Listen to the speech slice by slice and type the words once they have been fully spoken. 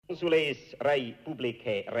consules rei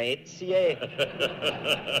publicae retiae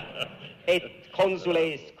et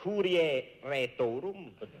consules curiae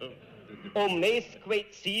retorum omnesque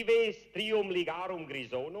cives trium ligarum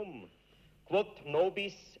grisonum quod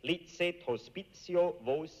nobis licet hospitio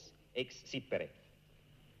vos exciperet.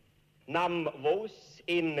 Nam vos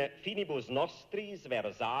in finibus nostris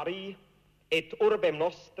versari et urbem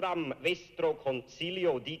nostram vestro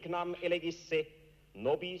concilio dignam elegisse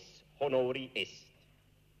nobis honori est.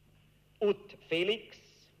 Ut Felix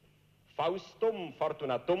Faustum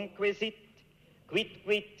fortunatumque sit,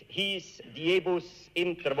 quidquid his diebus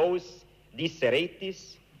inter vos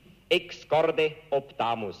disseretis, ex corde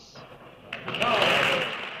optamus.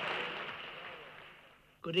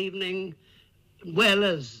 Good evening. Well,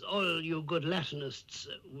 as all you good Latinists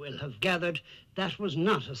will have gathered, that was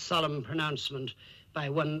not a solemn pronouncement by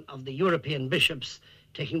one of the European bishops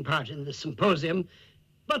taking part in the symposium,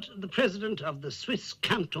 but the president of the Swiss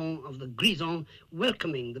canton of the Grison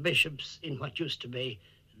welcoming the bishops in what used to be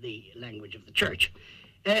the language of the church.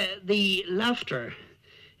 The laughter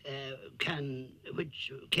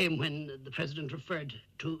which came when the president referred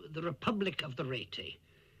to the Republic of the Reti,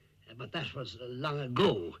 but that was long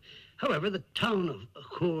ago. However, the town of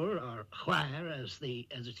Chur, or Chur as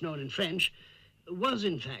it's known in French, was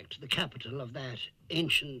in fact the capital of that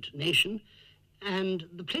ancient nation, and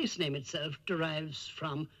the place name itself derives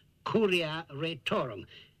from Curia Retorum.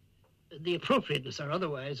 The appropriateness or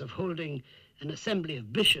otherwise of holding an assembly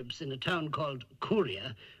of bishops in a town called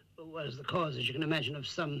Curia was the cause, as you can imagine, of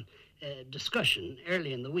some discussion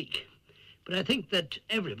early in the week. But I think that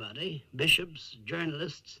everybody, bishops,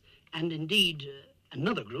 journalists, and indeed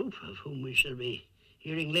another group of whom we shall be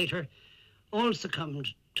hearing later, all succumbed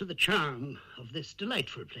to the charm of this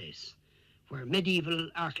delightful place, where medieval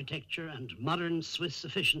architecture and modern Swiss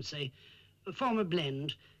efficiency form a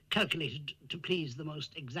blend calculated to please the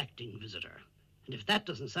most exacting visitor. And if that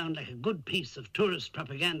doesn't sound like a good piece of tourist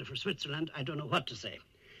propaganda for Switzerland, I don't know what to say.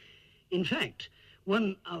 In fact,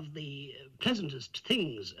 one of the pleasantest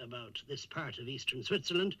things about this part of eastern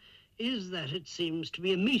Switzerland is that it seems to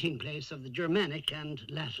be a meeting place of the Germanic and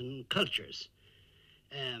Latin cultures.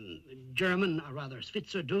 German, or rather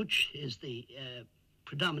Schweizerdeutsch, is the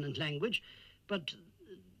predominant language, but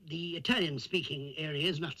the Italian-speaking area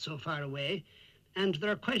is not so far away, and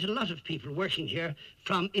there are quite a lot of people working here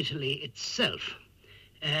from Italy itself,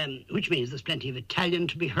 which means there's plenty of Italian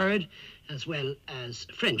to be heard, as well as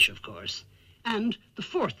French, of course. And the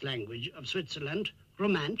fourth language of Switzerland,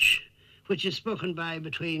 Romansh, which is spoken by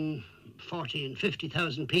between 40 and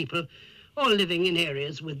 50,000 people, all living in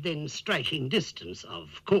areas within striking distance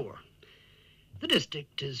of Chur. The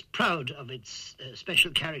district is proud of its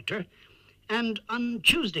special character, and on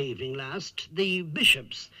Tuesday evening last, the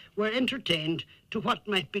bishops were entertained to what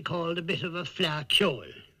might be called a bit of a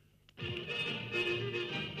flaciole.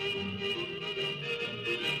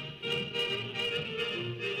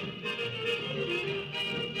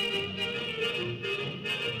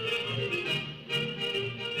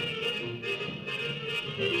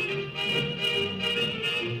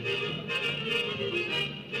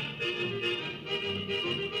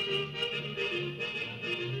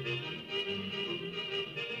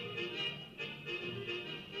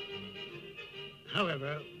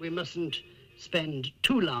 However, we mustn't spend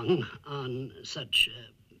too long on such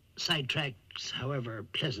sidetracks, however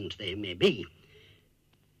pleasant they may be.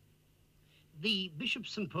 The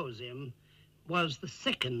Bishop's Symposium was the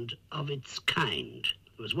second of its kind.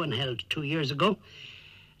 There was one held 2 years ago,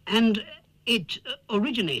 and it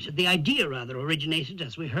the idea originated,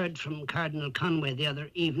 as we heard from Cardinal Conway the other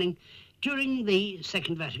evening, during the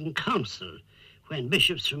Second Vatican Council, when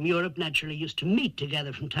bishops from Europe naturally used to meet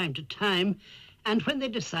together from time to time, and when they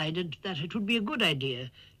decided that it would be a good idea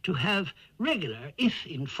to have regular, if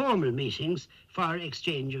informal, meetings for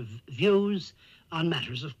exchange of views on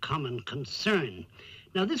matters of common concern.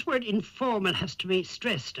 Now, this word informal has to be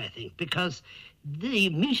stressed, I think, because the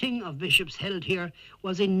meeting of bishops held here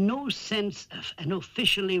was in no sense an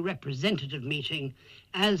officially representative meeting,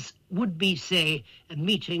 as would be, say, a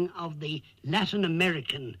meeting of the Latin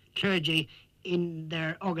American clergy in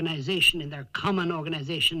their organization, in their common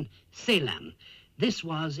organization, CELAM. This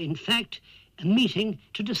was, in fact, a meeting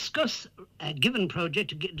to discuss a given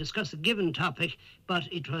project, to discuss a given topic, but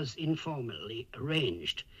it was informally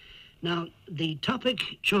arranged. Now, the topic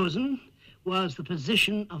chosen was the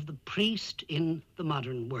position of the priest in the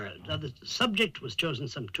modern world. Now, the subject was chosen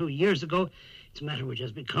some 2 years ago. It's a matter which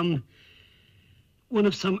has become one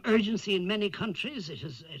of some urgency in many countries. It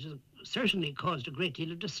has certainly caused a great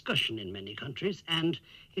deal of discussion in many countries, and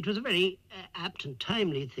it was a very apt and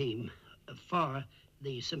timely theme for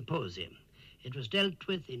the symposium. It was dealt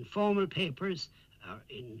with in formal papers, or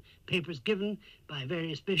in papers given by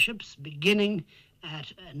various bishops, beginning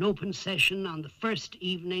at an open session on the first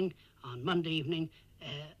evening, on Monday evening,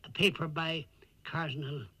 a paper by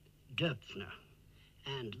Cardinal Döpfner.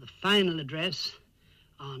 And the final address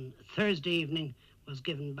on Thursday evening was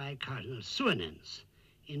given by Cardinal Suenens.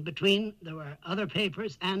 In between, there were other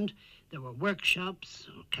papers, and there were workshops,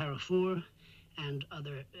 or carrefour, and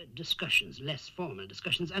other discussions, less formal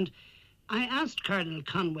discussions. And I asked Cardinal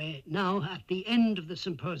Conway now, at the end of the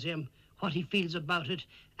symposium, what he feels about it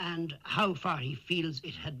and how far he feels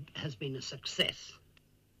it has been a success.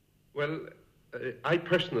 Well, I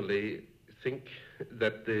personally think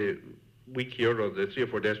that the week here, or the 3 or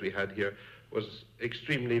 4 days we had here, was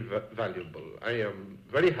extremely valuable. I am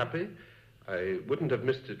very happy. I wouldn't have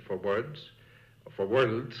missed it for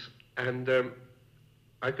worlds, and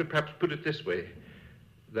I could perhaps put it this way,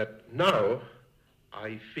 that now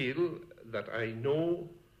I feel that I know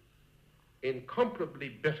incomparably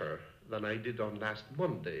better than I did on last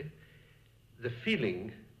Monday the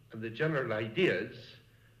feeling and the general ideas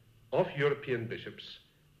of European bishops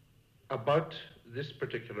about this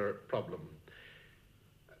particular problem.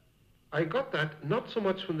 I got that not so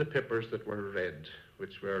much from the papers that were read,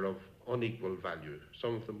 which were of unequal value.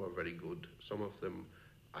 Some of them were very good. Some of them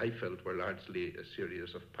I felt were largely a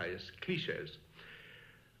series of pious cliches.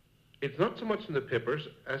 It's not so much in the papers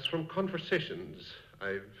as from conversations.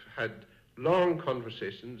 I've had long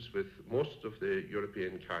conversations with most of the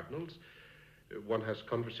European cardinals. One has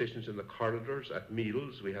conversations in the corridors, at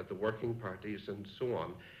meals, we had the working parties and so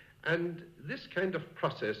on. And this kind of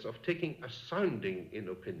process of taking a sounding in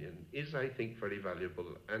opinion is, I think, very valuable.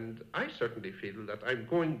 And I certainly feel that I'm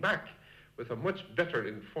going back with a much better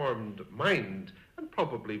informed mind, and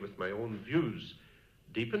probably with my own views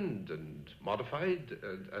deepened and modified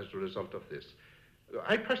as a result of this.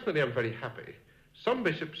 I personally am very happy. Some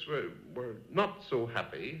bishops were not so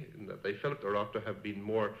happy in that they felt there ought to have been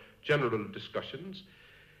more general discussions.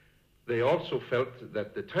 They also felt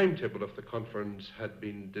that the timetable of the conference had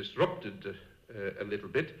been disrupted a little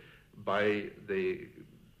bit by the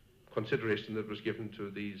consideration that was given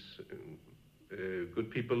to these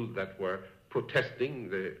good people that were protesting,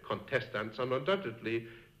 the contestants, and undoubtedly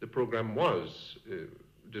the program was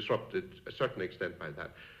disrupted a certain extent by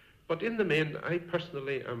that. But in the main, I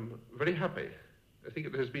personally am very happy. I think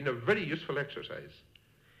it has been a very useful exercise.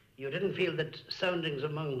 You didn't feel that soundings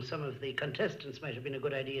among some of the contestants might have been a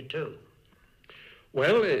good idea too?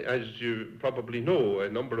 Well, as you probably know, a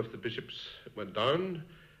number of the bishops went down,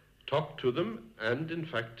 talked to them, and in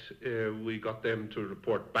fact we got them to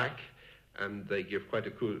report back, and they gave quite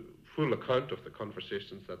a full account of the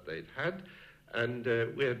conversations that they'd had, and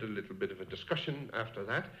we had a little bit of a discussion after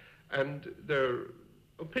that, and their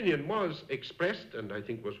opinion was expressed, and I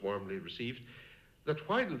think was warmly received, that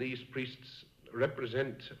while these priests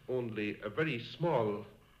represent only a very small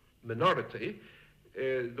minority,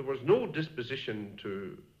 there was no disposition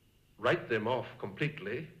to write them off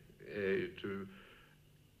completely.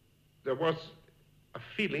 There was a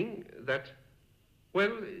feeling that,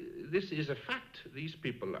 well, this is a fact. These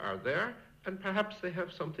people are there, and perhaps they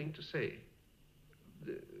have something to say.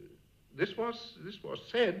 This was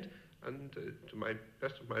said, and to my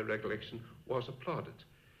best of my recollection, was applauded.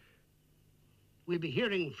 We'll be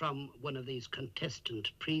hearing from one of these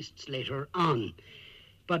contestant priests later on.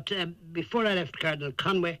 But before I left Cardinal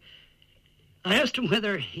Conway, I asked him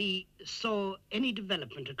whether he saw any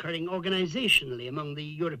development occurring organizationally among the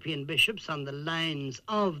European bishops on the lines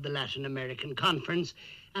of the Latin American Conference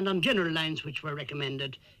and on general lines which were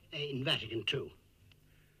recommended in Vatican II.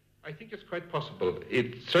 I think it's quite possible.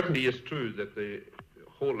 It certainly is true that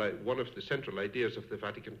one of the central ideas of the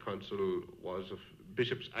Vatican Council was of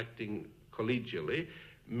bishops acting collegially,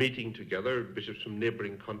 meeting together, bishops from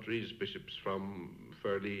neighboring countries, bishops from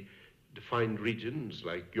fairly defined regions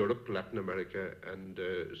like Europe, Latin America, and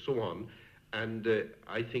so on. And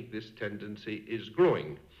I think this tendency is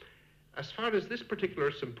growing. As far as this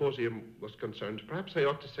particular symposium was concerned, perhaps I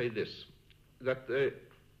ought to say this, that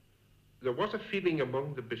there was a feeling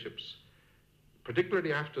among the bishops,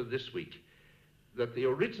 particularly after this week, that the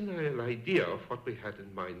original idea of what we had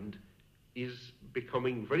in mind is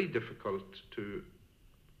becoming very difficult to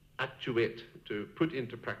actuate, to put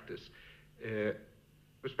into practice,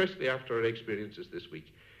 especially after our experiences this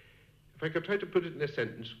week. If I could try to put it in a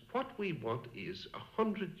sentence, what we want is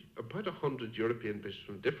about 100 European bishops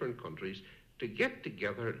from different countries to get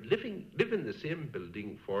together, live in the same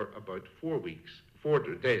building for about 4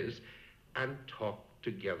 days, and talk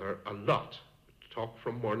together a lot, talk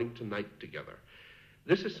from morning to night together.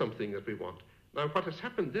 This is something that we want. Now, what has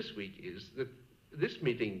happened this week is that this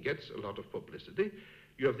meeting gets a lot of publicity.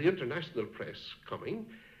 You have the international press coming.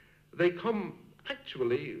 They come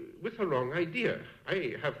actually with a wrong idea.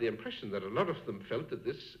 I have the impression that a lot of them felt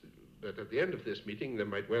that at the end of this meeting there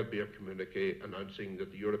might well be a communiqué announcing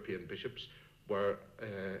that the European bishops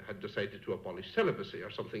had decided to abolish celibacy or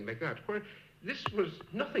something like that, where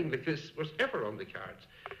nothing like this was ever on the cards.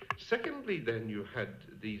 Secondly, then you had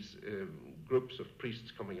these groups of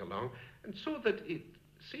priests coming along, and so that it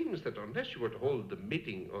seems that unless you were to hold the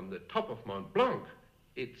meeting on the top of Mont Blanc,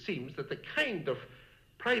 it seems that the kind of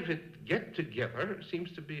private get-together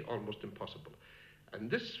seems to be almost impossible. And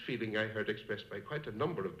this feeling I heard expressed by quite a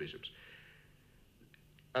number of bishops.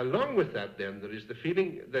 Along with that, then, there is the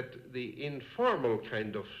feeling that the informal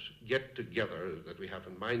kind of get-together that we have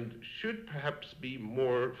in mind should perhaps be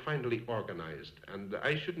more finely organized. And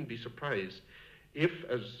I shouldn't be surprised if,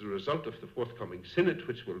 as a result of the forthcoming synod,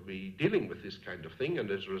 which will be dealing with this kind of thing, and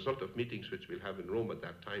as a result of meetings which we'll have in Rome at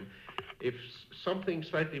that time, if something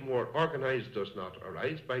slightly more organized does not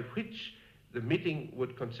arise, by which the meeting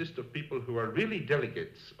would consist of people who are really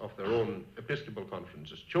delegates of their own episcopal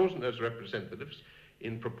conferences, chosen as representatives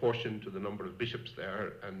in proportion to the number of bishops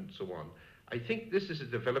there, and so on. I think this is a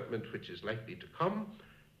development which is likely to come.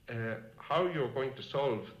 How you're going to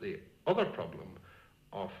solve the other problem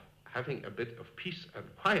of having a bit of peace and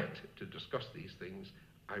quiet to discuss these things,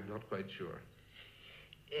 I'm not quite sure.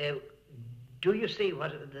 Do you see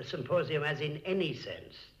what the symposium as in any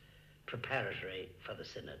sense preparatory for the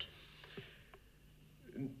synod?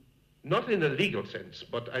 Not in a legal sense,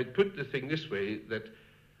 but I'd put the thing this way, that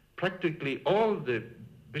practically all the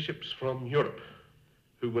bishops from Europe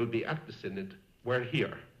who will be at the synod were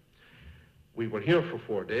here. We were here for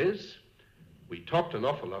 4 days. We talked an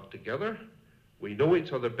awful lot together. We know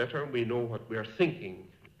each other better. We know what we are thinking.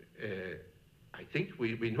 I think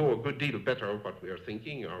we know a good deal better of what we are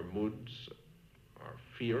thinking, our moods, our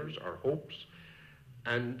fears, our hopes.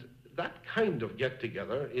 And that kind of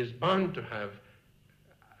get-together is bound to have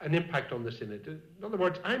an impact on the synod. In other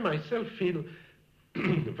words, I myself feel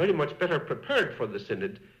very much better prepared for the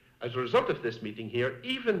synod as a result of this meeting here,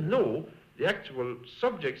 even though the actual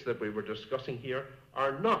subjects that we were discussing here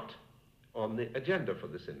are not on the agenda for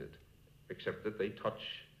the synod, except that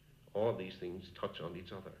all these things touch on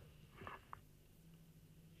each other.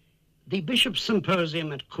 The Bishops'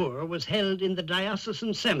 Symposium at Chur was held in the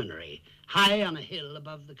Diocesan Seminary, high on a hill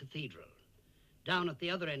above the cathedral. Down at the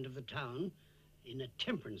other end of the town, in a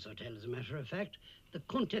temperance hotel, as a matter of fact, the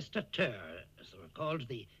Contestateur, as they were called,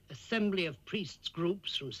 the assembly of priests'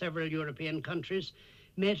 groups from several European countries,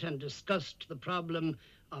 met and discussed the problem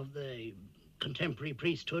of the contemporary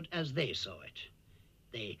priesthood as they saw it.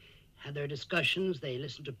 They had their discussions, they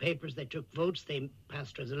listened to papers, they took votes, they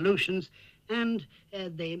passed resolutions, and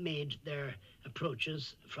they made their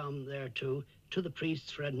approaches from there to the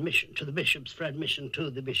priests for admission, to the bishops for admission to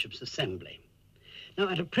the bishops' assembly. Now,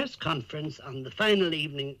 at a press conference on the final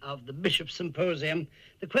evening of the Bishops' Symposium,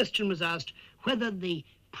 the question was asked whether the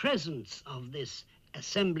presence of this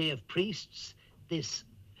assembly of priests, this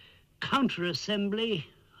counter-assembly,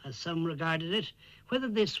 as some regarded it, whether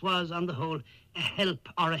this was, on the whole, a help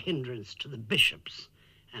or a hindrance to the bishops.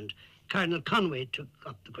 And Cardinal Conway took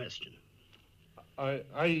up the question.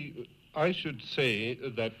 I should say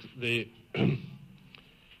that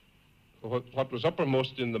what was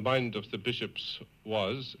uppermost in the mind of the bishops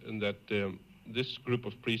was that this group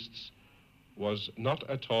of priests was not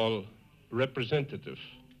at all representative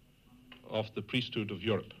of the priesthood of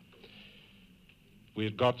Europe. We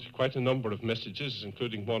had got quite a number of messages,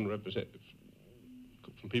 including one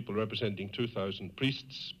from people representing 2,000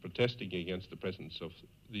 priests protesting against the presence of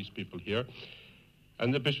these people here.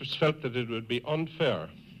 And the bishops felt that it would be unfair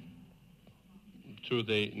to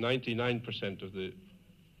the 99% of the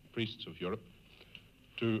priests of Europe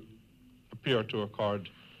to appear to accord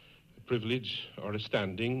a privilege or a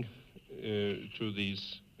standing to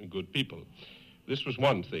these good people. This was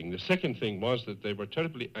one thing. The second thing was that they were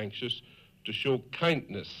terribly anxious to show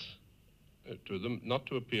kindness to them, not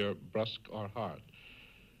to appear brusque or hard.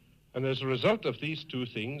 And as a result of these two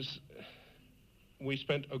things, we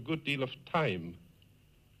spent a good deal of time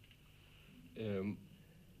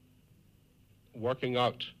working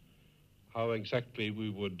out how exactly we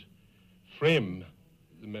would frame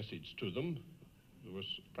the message to them. There was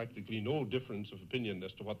practically no difference of opinion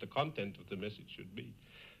as to what the content of the message should be.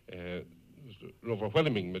 There was an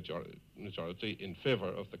overwhelming majority in favor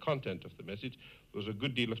of the content of the message. There was a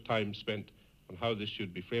good deal of time spent on how this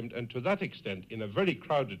should be framed, and to that extent, in a very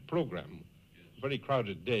crowded program, very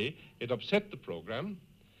crowded day, it upset the program.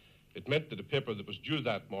 It meant that a paper that was due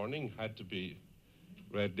that morning had to be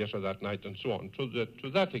read letter that night and so on. To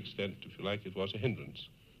that extent, if you like, it was a hindrance.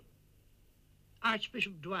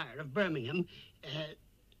 Archbishop Dwyer of Birmingham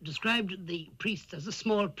described the priests as a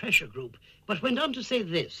small pressure group, but went on to say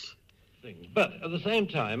this. But at the same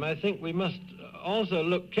time, I think we must also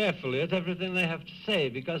look carefully at everything they have to say,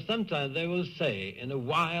 because sometimes they will say in a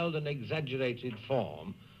wild and exaggerated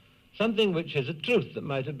form something which is a truth that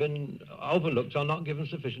might have been overlooked or not given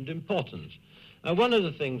sufficient importance. Now, one of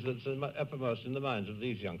the things that's uppermost in the minds of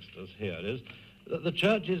these youngsters here is that the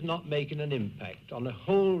church is not making an impact on a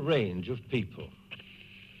whole range of people.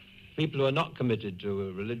 People who are not committed to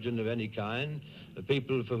a religion of any kind, the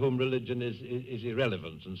people for whom religion is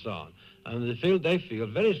irrelevant and so on. And they feel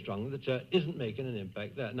very strongly the church isn't making an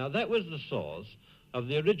impact there. Now, that was the source of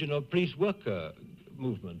the original priest-worker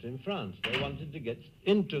movement in France. They wanted to get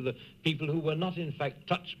into the people who were not, in fact,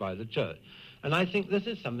 touched by the church. And I think this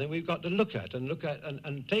is something we've got to look at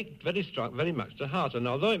and take very much to heart. And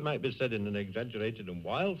although it might be said in an exaggerated and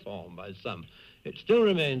wild form by some, it still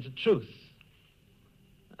remains a truth.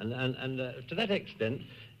 And to that extent,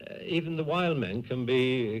 even the wild men can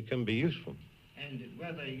be useful. And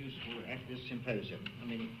were they useful at this symposium? I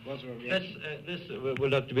mean, was there a reaction? This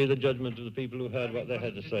will have to be the judgment of the people who heard what they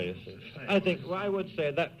had to say. I think, I would say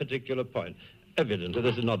at that particular point, evidently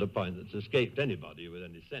this is not a point that's escaped anybody with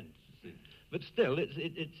any sense. But still, it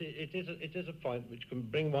is a point which can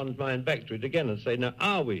bring one's mind back to it again and say, now,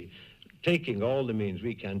 are we taking all the means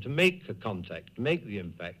we can to make a contact, make the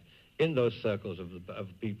impact in those circles of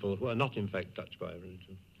people who are not, in fact, touched by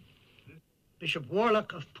religion? Bishop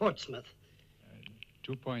Warlock of Portsmouth.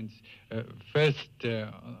 2 points. First,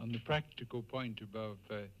 on the practical point about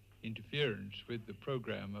interference with the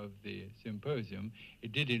program of the symposium,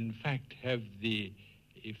 it did, in fact, have the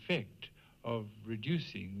effect of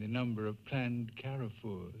reducing the number of planned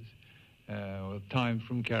carrefours, or time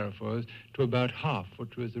from carrefours, to about half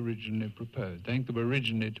what was originally proposed. I think there were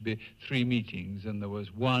originally to be 3 meetings, and there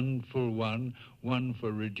was one full one for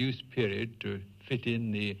a reduced period to fit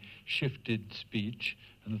in the shifted speech,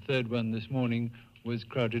 and the third one this morning was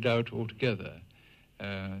crowded out altogether.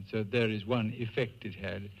 So there is one effect it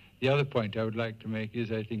had. The other point I would like to make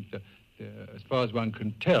is I think that as far as one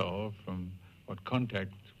can tell from what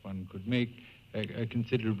contact one could make, a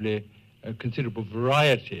considerable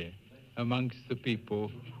variety amongst the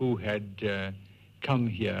people who had come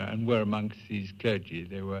here and were amongst these clergy.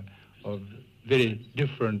 They were of very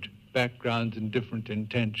different backgrounds and different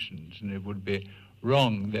intentions, and it would be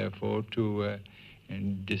wrong, therefore, to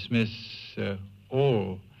dismiss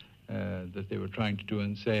all that they were trying to do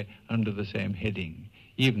and say under the same heading,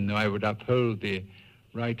 even though I would uphold the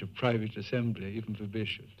right of private assembly, even for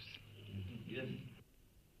bishops. Yes.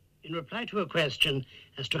 In reply to a question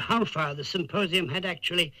as to how far the symposium had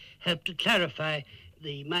actually helped to clarify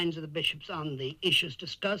the minds of the bishops on the issues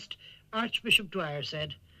discussed, Archbishop Dwyer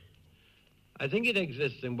said, I think it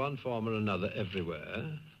exists in one form or another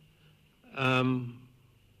everywhere,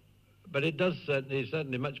 but it is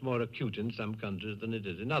certainly much more acute in some countries than it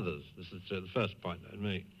is in others. This is the first point I'd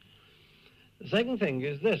make. The second thing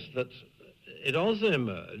is this, that it also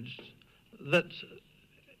emerged that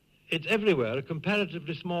it's everywhere a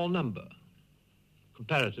comparatively small number.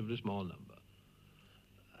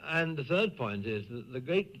 And the third point is that the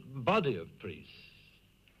great body of priests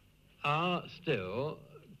are still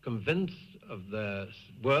convinced of their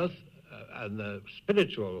worth and the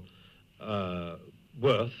spiritual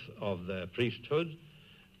worth of their priesthood,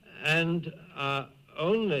 and are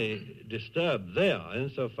only disturbed there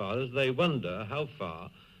insofar as they wonder how far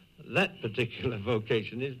that particular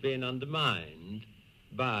vocation is being undermined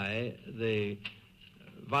by the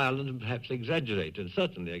violent and perhaps exaggerated,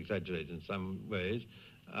 certainly exaggerated in some ways,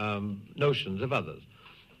 notions of others.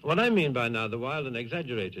 What I mean by now the wild and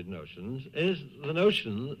exaggerated notions is the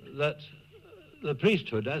notion that the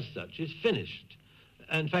priesthood as such is finished.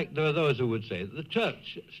 In fact, there are those who would say that the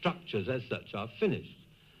church structures as such are finished,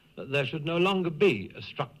 that there should no longer be a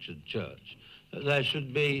structured church, that there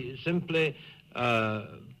should be simply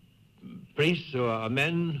priests who are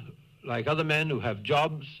men like other men who have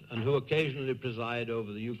jobs and who occasionally preside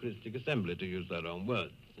over the Eucharistic assembly, to use their own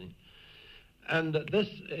words. And that this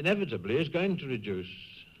inevitably is going to reduce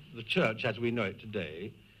the church as we know it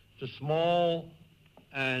today to small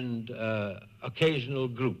and occasional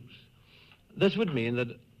groups. This would mean that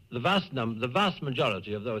the vast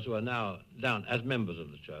majority of those who are now down as members of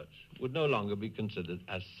the church would no longer be considered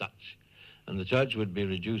as such, and the church would be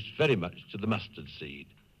reduced very much to the mustard seed,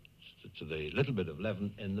 to the little bit of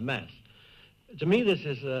leaven in the mass. To me, this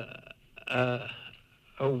is a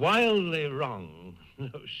wildly wrong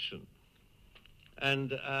notion,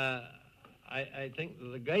 and I think that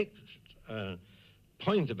the great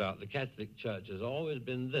point about the Catholic Church has always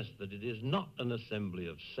been this, that it is not an assembly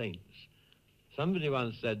of saints. Somebody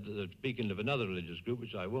once said, speaking of another religious group,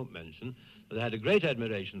 which I won't mention, that they had a great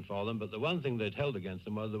admiration for them, but the one thing they'd held against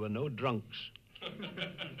them was there were no drunks.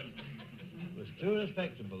 It was too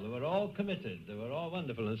respectable. They were all committed. They were all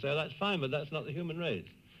wonderful. And so that's fine, but that's not the human race.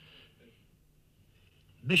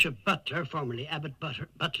 Bishop Butler, formerly Abbot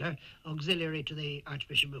Butler, auxiliary to the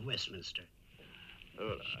Archbishop of Westminster.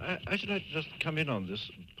 I should like to just come in on this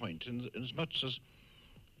point in as much as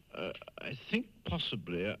I think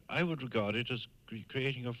possibly I would regard it as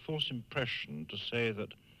creating a false impression to say that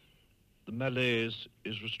the malaise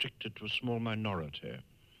is restricted to a small minority.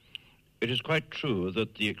 It is quite true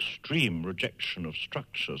that the extreme rejection of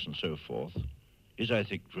structures and so forth is, I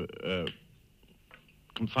think,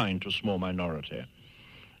 confined to a small minority.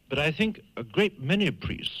 But I think a great many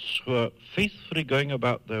priests who are faithfully going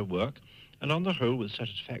about their work, and on the whole with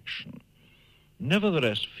satisfaction,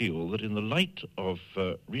 nevertheless feel that in the light of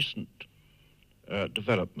recent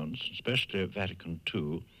developments, especially at Vatican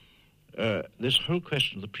II, this whole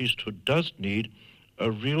question of the priesthood does need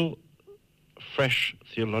a real fresh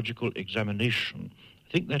theological examination.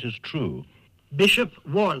 I think that is true. Bishop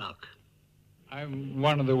Warlock. I'm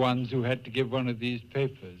one of the ones who had to give one of these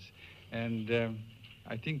papers, and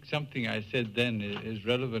I think something I said then is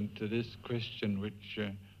relevant to this question which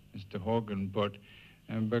Mr. Horgan put,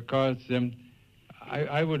 because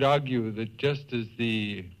I would argue that just as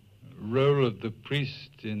the role of the priest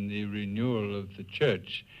in the renewal of the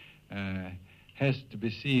church has to be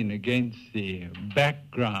seen against the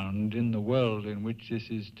background in the world in which this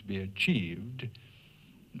is to be achieved,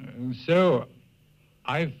 so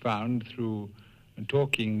I've found through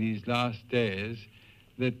talking these last days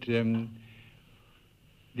that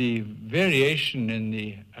the variation in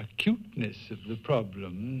the acuteness of the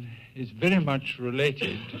problem is very much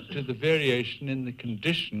related to the variation in the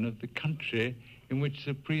condition of the country in which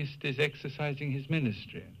the priest is exercising his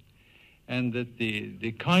ministry. And that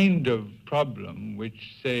the kind of problem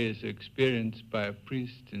which, say, is experienced by a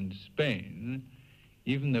priest in Spain,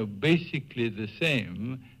 even though basically the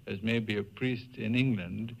same as maybe a priest in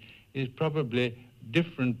England, is probably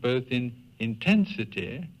different both in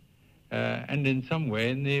intensity and in some way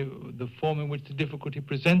in the form in which the difficulty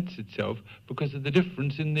presents itself because of the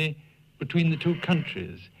difference between the two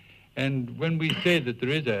countries. And when we say that there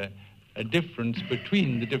is a difference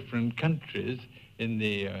between the different countries in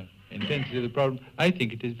the intensity of the problem, I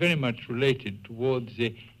think it is very much related towards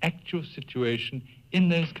the actual situation in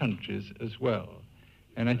those countries as well.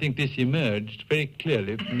 And I think this emerged very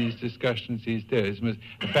clearly from these discussions these days, was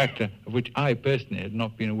a factor of which I personally had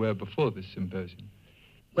not been aware before this symposium.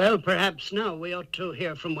 Well, perhaps now we ought to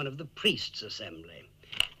hear from one of the priests' assembly.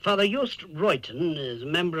 Father Joost Reuten is a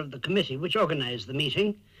member of the committee which organized the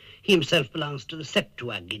meeting. He himself belongs to the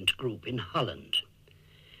Septuagint group in Holland.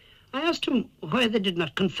 I asked him why they did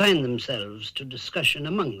not confine themselves to discussion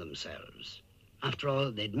among themselves. After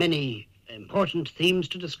all, they had many important themes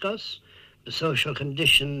to discuss: the social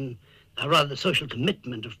condition, or rather the social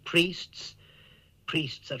commitment of priests,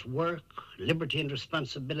 priests at work, liberty and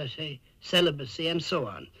responsibility, celibacy, and so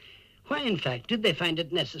on. Why, in fact, did they find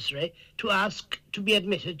it necessary to ask to be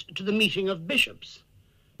admitted to the meeting of bishops?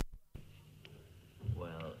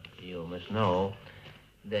 Well, you must know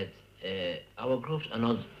that our groups are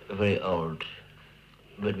not very old,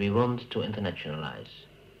 but we want to internationalize.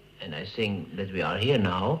 And I think that we are here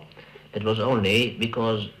now, it was only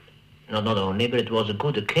because, not only, but it was a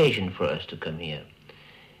good occasion for us to come here.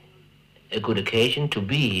 A good occasion to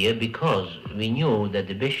be here because we knew that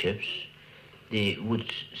the bishops, they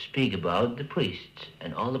would speak about the priests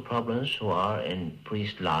and all the problems who are in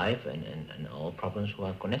priest life and all problems who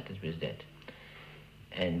are connected with that.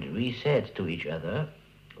 And we said to each other,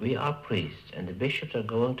 we are priests and the bishops are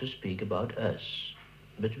going to speak about us.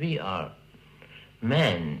 But we are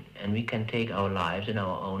men and we can take our lives in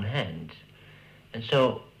our own hands. And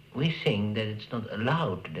so we think that it's not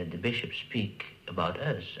allowed that the bishops speak about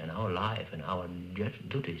us and our life and our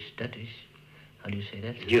duties. That is, how do you say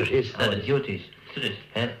that? Duties. Our duties.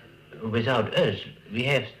 Without us, we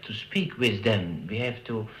have to speak with them. We have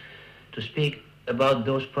to speak about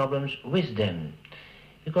those problems with them.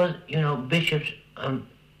 Because, bishops,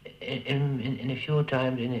 in a few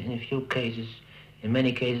times, in a few cases, in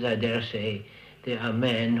many cases, I dare say, they are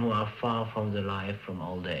men who are far from the life from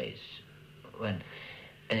old days. And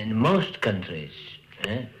in most countries,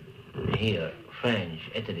 here, French,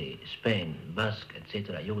 Italy, Spain, Basque,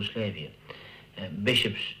 etc., Yugoslavia,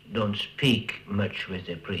 bishops don't speak much with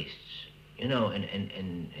their priests.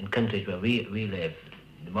 In countries where we live,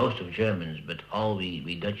 most of Germans, but all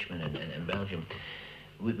we Dutchmen and Belgium,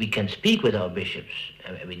 we can speak with our bishops,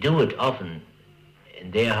 and we do it often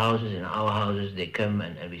in their houses, in our houses. They come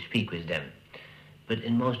and we speak with them. But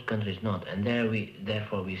in most countries not. And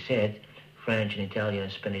therefore we said, French and Italian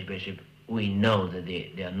and Spanish bishop, we know that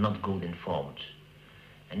they are not good informed.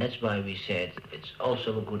 And that's why we said it's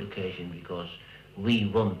also a good occasion, because we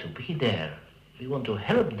want to be there. We want to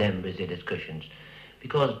help them with their discussions,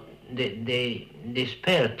 because they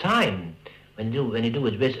spare time when they do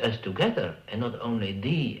it with us together, and not only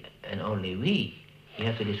thee and only we. We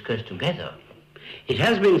have to discuss together. It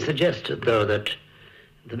has been suggested, though, that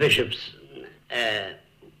the bishops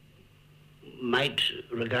might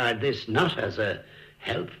regard this not as a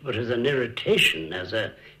help, but as an irritation, as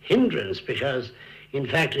a hindrance, because, in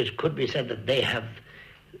fact, it could be said that they have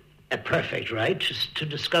a perfect right to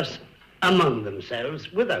discuss among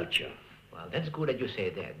themselves without you. Well, that's good that you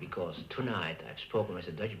say that, because tonight I've spoken with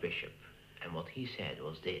a Dutch bishop, and what he said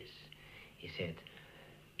was this. He said,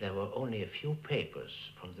 there were only a few papers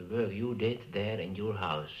from the work you did there in your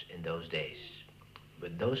house in those days.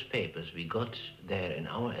 But those papers we got there in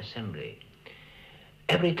our assembly.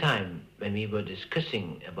 Every time when we were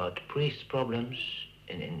discussing about priest problems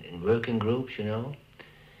in working groups, you know,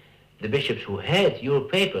 the bishops who had your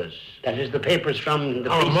papers... That is the papers from the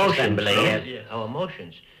priest assembly. Yes. Our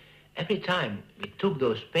motions. Every time we took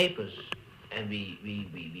those papers and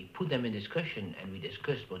we put them in discussion, and we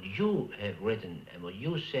discussed what you have written and what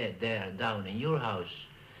you said there down in your house,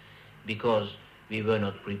 because we were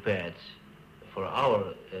not prepared for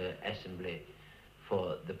our assembly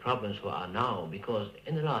for the problems who are now, because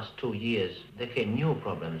in the last 2 years there came new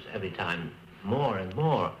problems every time, more and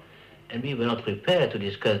more, and we were not prepared to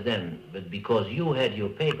discuss them. But because you had your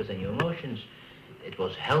papers and your motions, it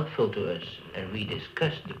was helpful to us, and we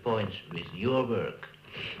discussed the points with your work.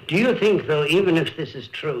 Do you think, though, even if this is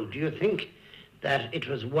true, do you think that it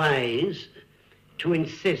was wise to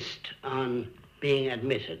insist on being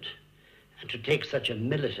admitted and to take such a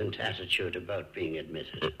militant attitude about being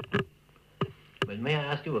admitted? But may I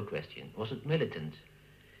ask you a question? Was it militant?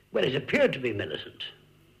 Well, it appeared to be militant.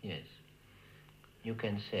 Yes, you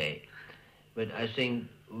can say. But I think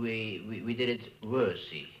we did it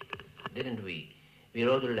worthy, didn't we? We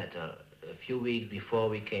wrote a letter a few weeks before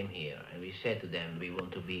we came here, and we said to them, we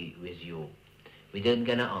want to be with you. We didn't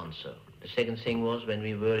get an answer. The second thing was, when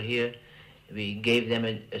we were here, we gave them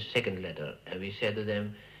a second letter, and we said to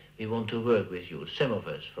them, we want to work with you, some of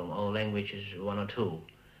us, from all languages, one or two.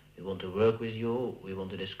 We want to work with you, we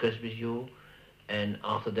want to discuss with you, and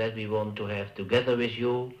after that we want to have together with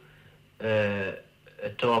you a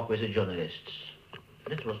talk with the journalists.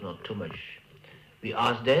 That was not too much. We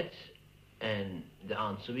asked that, and the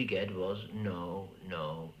answer we get was no,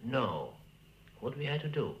 no, no. What we had to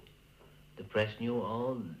do? The press knew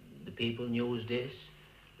all, the people knew this.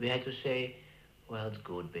 We had to say, well, it's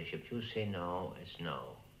good, Bishop, you say no, it's no.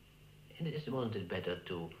 And wasn't it better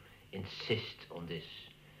to insist on this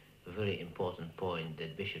very important point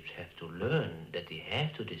that bishops have to learn, that they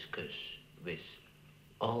have to discuss with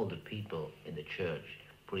all the people in the church,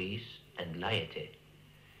 priests and laity?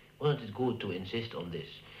 Wasn't it good to insist on this?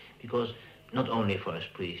 Because not only for us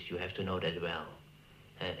priests, you have to know that well.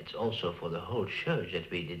 It's also for the whole church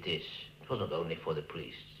that we did this. It was not only for the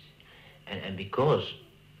priests. And because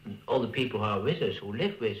all the people who are with us, who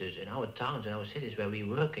live with us in our towns and our cities where we're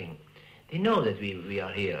working, they know that we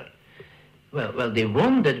are here. Well, they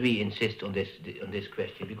want that we insist on this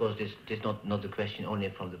question, because this is not the question only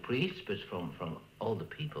from the priests, but from all the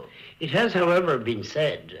people. It has, however, been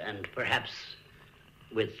said, and perhaps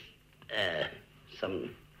with some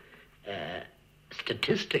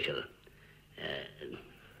statistical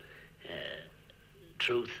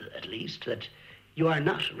truth, at least, that you are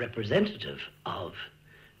not representative of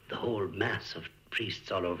the whole mass of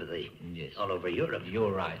priests all over all over Europe.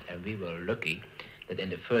 You're right, and we were lucky that in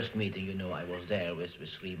the first meeting, you know, I was there with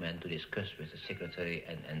 3 men to discuss with the secretary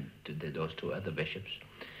and those 2 other bishops.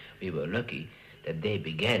 We were lucky that they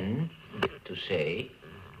began to say,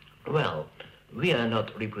 well, we are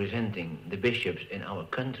not representing the bishops in our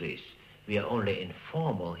countries. We are only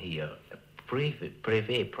informal here,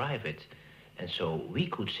 private. And so we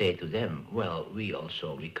could say to them, well, we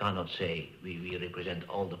cannot say we represent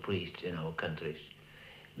all the priests in our countries.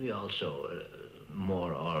 We also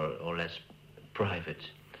more or less private.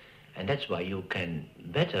 And that's why you can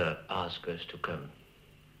better ask us to come.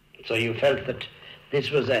 So you felt that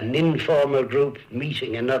this was an informal group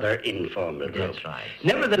meeting another informal group. That's right.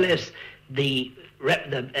 Nevertheless, the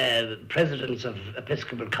presidents of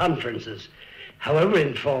Episcopal conferences, however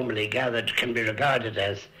informally gathered, can be regarded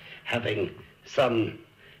as having some,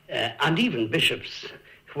 and even bishops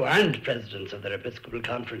who aren't presidents of their Episcopal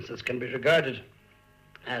conferences can be regarded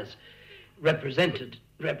as representative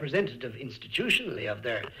institutionally of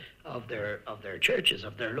their churches,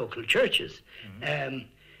 of their local churches. Mm-hmm.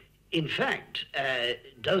 In fact,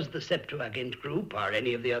 does the Septuagint group or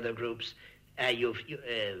any of the other groups,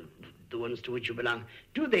 the ones to which you belong,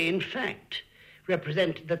 do they in fact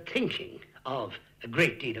represent the thinking of a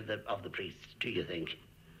great deal of the priests, do you think?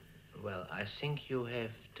 Well, I think you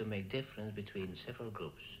have to make difference between several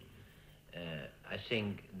groups. I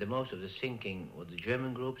think the most of the thinking what the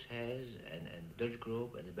German groups has, and the Dutch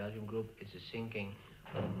group and the Belgian group, is the thinking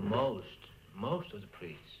of most of the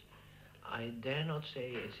priests. I dare not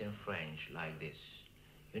say it's in French like this.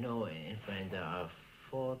 You know, in France there are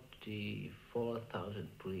 44,000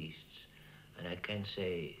 priests, and I can't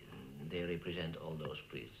say they represent all those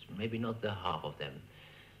priests. Maybe not the half of them.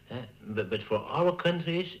 But for our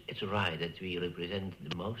countries, it's right that we represent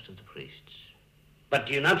the most of the priests. But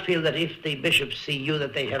do you not feel that if the bishops see you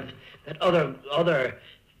that they have that other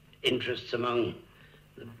interests among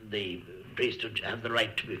the priesthood have the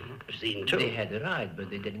right to be seen too? They had the right, but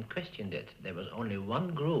they didn't question that. There was only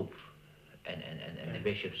one group, and the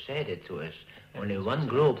bishop said it to us, only one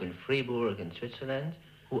group in Fribourg in Switzerland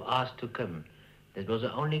who asked to come. That was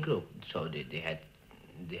the only group. So they had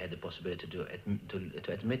the possibility to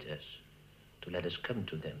admit us, to let us come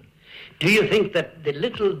to them. Do you think that the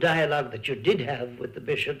little dialogue that you did have with the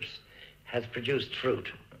bishops has produced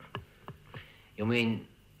fruit? You mean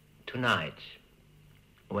tonight,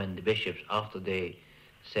 when the bishops, after they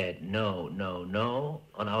said no, no, no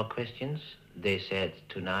on our questions, they said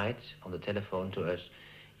tonight on the telephone to us,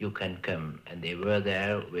 you can come. And they were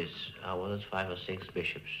there with, 5 or 6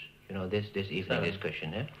 bishops. You know, this evening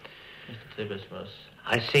discussion, eh? Mr. Tribus.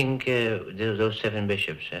 I think those 7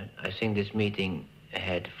 bishops, I think this meeting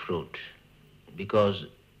had fruit, because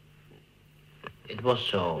it was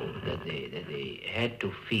so that they had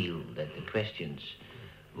to feel that the questions,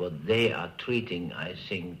 what they are treating, I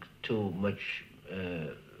think, too much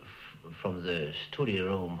from the study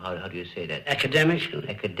room, how do you say that? Academical,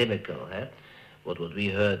 eh? What we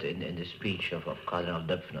heard in the speech of Cardinal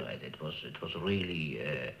Döpfner, it was really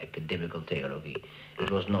academical theology. It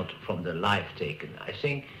was not from the life taken. I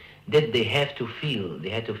think that they had to feel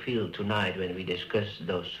tonight when we discussed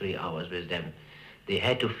those 3 hours with them, they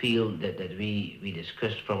had to feel that we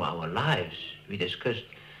discussed from our lives. We discussed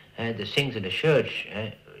the things in the church.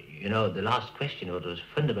 You know, the last question, what was a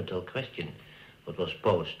fundamental question, what was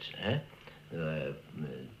posed. The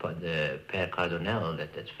Père Cardinal,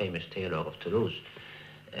 that famous theologue of Toulouse,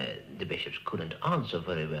 the bishops couldn't answer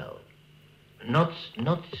very well.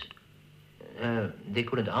 They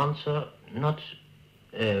couldn't answer, not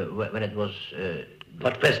when it was...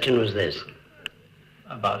 What question was this?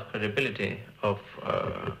 About credibility of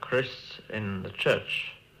Christ in the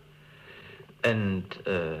church. And...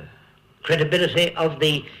 credibility of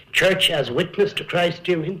the church as witness to Christ,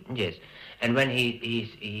 do you mean? Yes. And when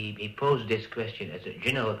he posed this question as a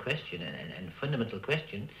general question and fundamental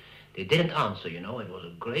question, they didn't answer, you know. It was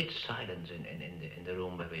a great silence in the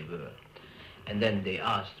room where we were. And then they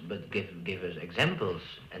asked, but give us examples.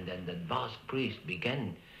 And then the vast priest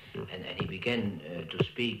began, and he began to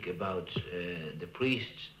speak about the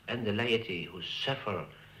priests and the laity who suffer,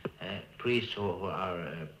 priests who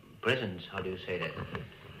are prisons, how do you say that?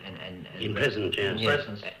 In prison, yes.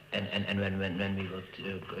 Yes. And when we were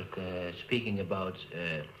speaking about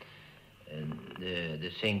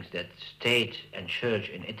the things that state and church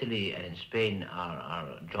in Italy and in Spain are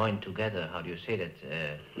joined together, how do you say that?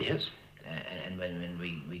 Yes. And when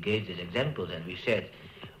we gave these examples and we said,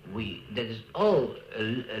 that is all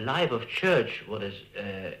a life of church what is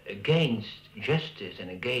against justice and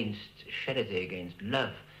against charity, against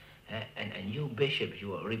love. And you bishops,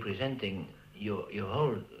 you are representing your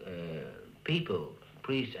whole people,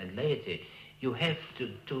 priests and laity. You have to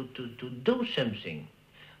do something.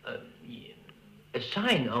 A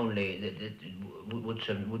sign only that would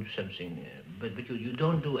something, but you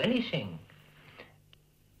don't do anything.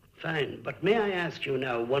 Fine, but may I ask you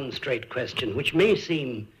now one straight question, which may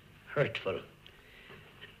seem hurtful.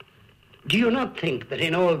 Do you not think that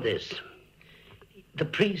in all this, the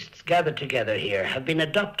priests gathered together here have been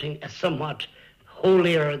adopting a somewhat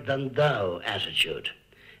holier-than-thou attitude,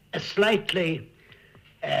 a slightly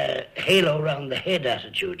halo around the head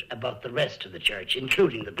attitude about the rest of the church,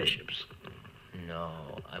 including the bishops?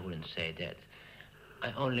 No, I wouldn't say that.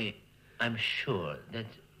 I'm sure that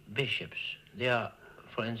bishops, they are,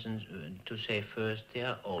 for instance, to say first, they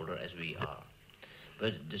are older as we are.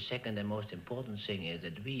 But the second and most important thing is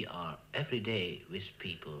that we are every day with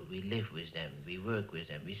people. We live with them, we work with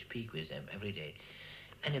them, we speak with them every day.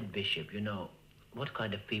 And a bishop, you know, what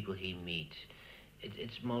kind of people he meets.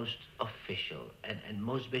 it's most official, and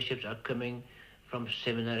most bishops are coming from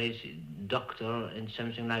seminaries, doctor and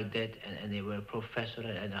something like that, and they were professor,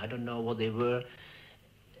 and I don't know what they were.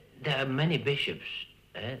 There are many bishops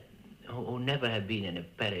who never have been in a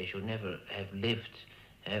parish, who never have lived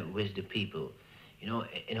with the people. You know,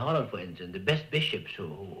 in Holland, for instance, the best bishops,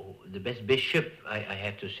 the best bishop, I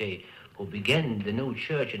have to say, who began the new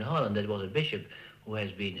church in Holland, that was a bishop who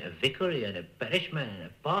has been a vicar and a parishman and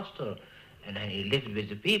a pastor, and he lived with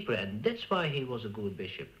the people, and that's why he was a good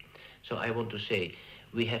bishop. So I want to say,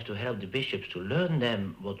 we have to help the bishops to learn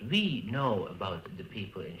them what we know about the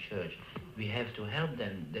people in church. We have to help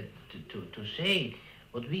them to say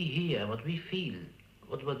what we hear, what we feel,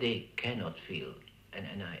 what they cannot feel. And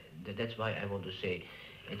that's why I want to say,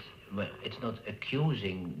 it's not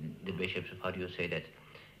accusing the bishops of, how do you say that?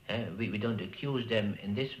 We don't accuse them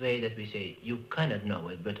in this way that we say, you cannot know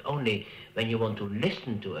it, but only when you want to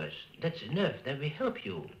listen to us. That's enough, then we help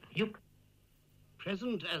you.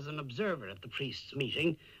 Present as an observer at the priests'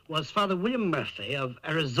 meeting was Father William Murphy of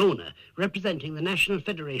Arizona, representing the National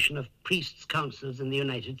Federation of Priests' Councils in the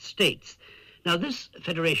United States. Now, this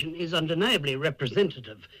federation is undeniably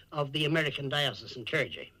representative of the American diocesan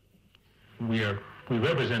clergy. We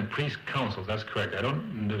represent priest councils, that's correct.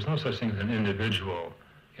 There's no such thing as an individual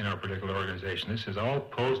in our particular organization. This is all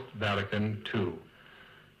post-Vatican II,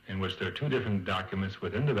 in which there are two different documents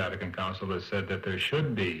within the Vatican Council that said that there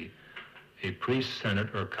should be a priest senate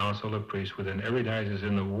or council of priests within every diocese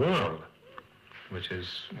in the world, which is,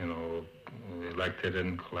 elected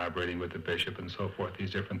and collaborating with the bishop and so forth, these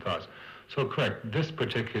different thoughts. So correct, this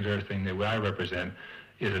particular thing that I represent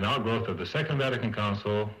is an outgrowth of the Second Vatican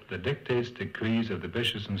Council that dictates decrees of the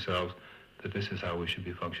bishops themselves that this is how we should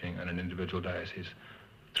be functioning in an individual diocese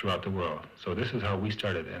throughout the world. So this is how we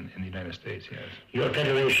started in the United States, yes. Your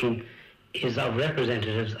federation is of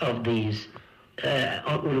representatives of these,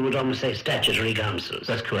 we would almost say, statutory councils.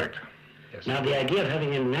 That's correct. Yes. Now, the idea of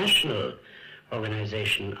having a national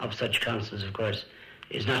organization of such councils, of course,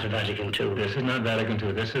 is not a Vatican II. This is not Vatican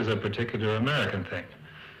II. This is a particular American thing.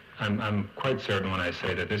 I'm quite certain when I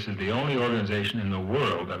say that this is the only organization in the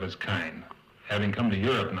world of its kind. Having come to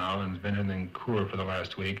Europe now and been in Chur for the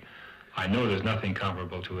last week, I know there's nothing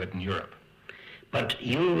comparable to it in Europe. But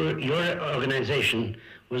your organization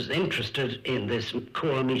was interested in this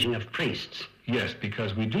Chur meeting of priests. Yes,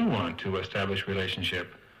 because we do want to establish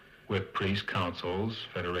relationship with priest councils,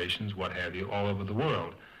 federations, what have you, all over the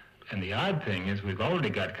world. And the odd thing is we've already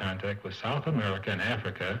got contact with South America and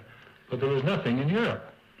Africa, but there was nothing in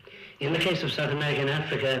Europe. In the case of South America and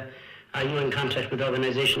Africa, are you in contact with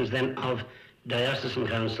organizations then of diocesan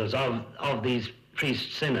councils, of these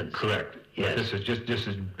priest synods? Correct. Yes. But this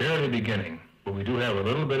is barely beginning, but we do have a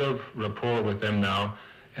little bit of rapport with them now,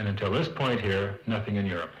 and until this point here, nothing in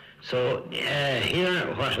Europe. So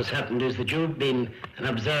here what has happened is that you've been an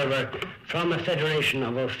observer from a federation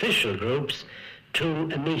of official groups to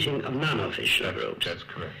a meeting of non-official groups. That's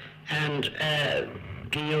correct. And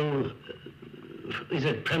is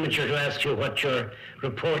it premature to ask you what your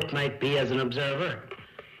report might be as an observer?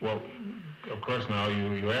 Well, of course now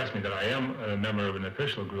you asked me that I am a member of an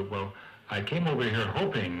official group. Well, I came over here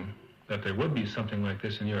hoping that there would be something like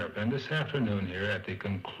this in Europe. And this afternoon here, at the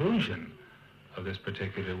conclusion of this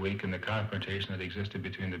particular week and the confrontation that existed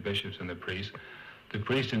between the bishops and the priests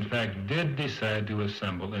in fact did decide to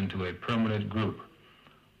assemble into a permanent group.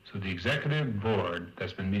 So the executive board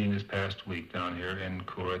that's been meeting this past week down here in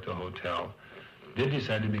Chur at the hotel did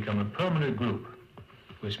decide to become a permanent group,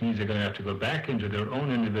 which means they're going to have to go back into their own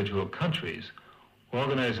individual countries,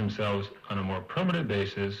 organize themselves on a more permanent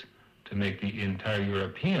basis to make the entire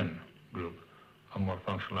European group a more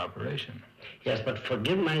functional operation. Yes, but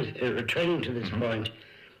forgive my returning to this point,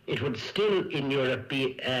 it would still in Europe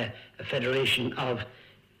be a federation of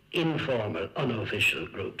informal, unofficial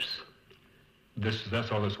groups.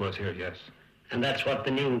 That's all this was here, yes. And that's what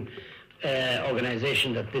the new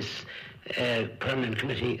organization that this permanent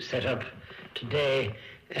committee set up today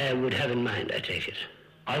would have in mind, I take it.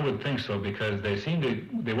 I would think so, because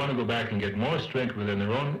they want to go back and get more strength within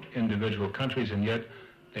their own individual countries, and yet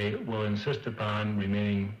they will insist upon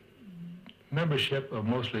remaining membership of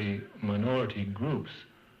mostly minority groups.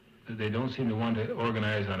 They don't seem to want to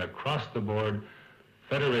organize an across-the-board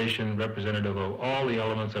federation representative of all the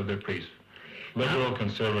elements of their priests, liberal,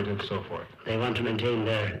 conservative, so forth. They want to maintain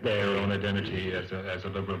their own identity as a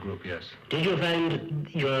liberal group, yes. Did you find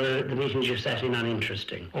the meetings you sat in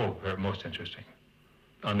uninteresting? Oh, most interesting.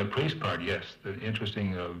 On the priest part, yes.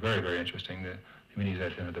 Interesting, very, very interesting. The meetings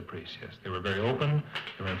at the end of the priests, yes. They were very open,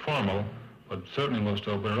 they were informal, but certainly most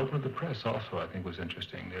open. And open to the press also, I think, was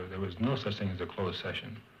interesting. There was no such thing as a closed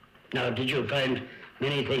session. Now, did you find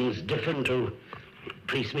many things different to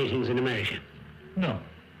priest meetings in America? No.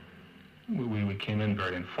 We came in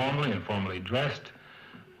very informally dressed.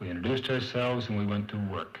 We introduced ourselves and we went to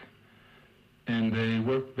work. And they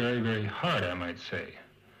worked very, very hard, I might say.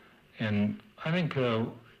 And I think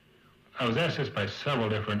I was asked this by several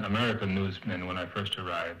different American newsmen when I first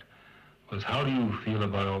arrived, was how do you feel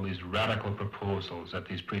about all these radical proposals that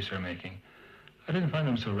these priests are making? I didn't find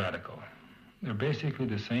them so radical. They're basically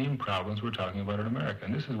the same problems we're talking about in America.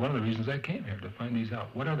 And this is one of the reasons I came here, to find these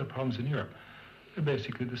out. What are the problems in Europe? They're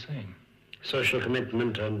basically the same. Social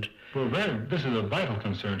commitment and... Well, this is a vital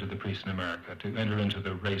concern to the priests in America, to enter into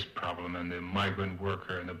the race problem and the migrant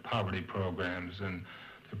worker and the poverty programs and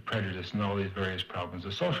the prejudice and all these various problems.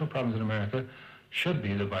 The social problems in America should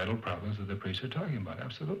be the vital problems that the priests are talking about,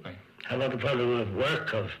 absolutely. How about the problem of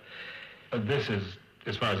work, this is,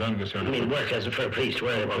 as far as I'm concerned... I mean, work as for a priest,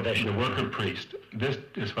 we're a professional. The work of priest. This,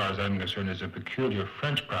 as far as I'm concerned, is a peculiar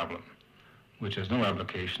French problem, which has no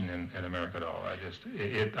application in America at all.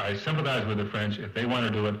 I sympathize with the French. If they want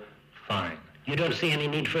to do it, fine. You don't see any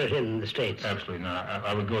need for it in the States? Absolutely not.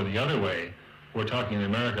 I would go the other way. We're talking in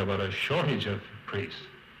America about a shortage of priests,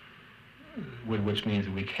 which means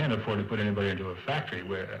we can't afford to put anybody into a factory.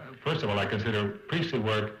 First of all, I consider priestly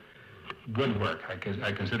work good work. I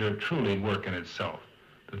consider it truly work in itself.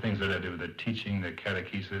 The things that I do, the teaching, the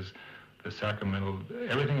catechesis, the sacramental,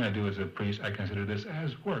 everything I do as a priest, I consider this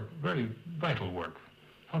as work, very vital work,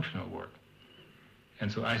 functional work.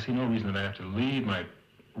 And so I see no reason that I have to leave my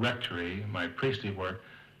rectory, my priestly work,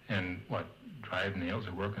 and drive nails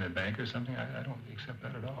or work in a bank or something. I don't accept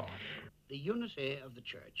that at all. The unity of the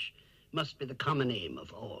church must be the common aim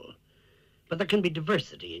of all. But there can be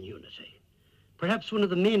diversity in unity. Perhaps one of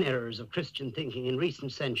the main errors of Christian thinking in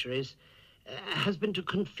recent centuries has been to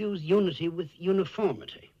confuse unity with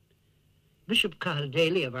uniformity. Bishop Cathal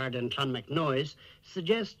Daly of Ardenne Clonmacnoise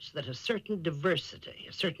suggests that a certain diversity,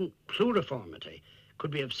 a certain pluriformity, could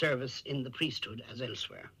be of service in the priesthood as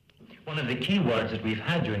elsewhere. One of the key words that we've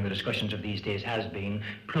had during the discussions of these days has been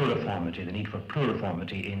pluriformity, the need for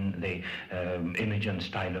pluriformity in the image and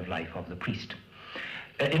style of life of the priest.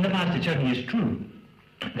 In the past, it certainly is true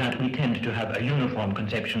that we tend to have a uniform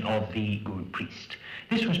conception of the good priest.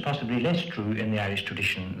 This was possibly less true in the Irish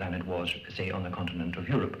tradition than it was, say, on the continent of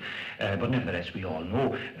Europe. But nevertheless, we all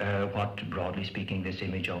know what, broadly speaking, this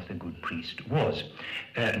image of the good priest was.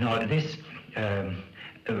 Now, this...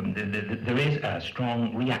 there is a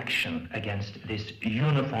strong reaction against this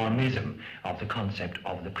uniformism of the concept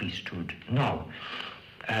of the priesthood now.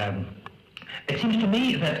 It seems to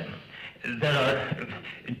me that there are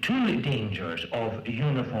two dangers of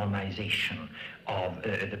uniformization of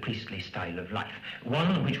the priestly style of life.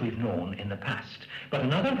 One which we've known in the past, but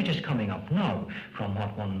another which is coming up now from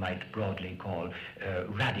what one might broadly call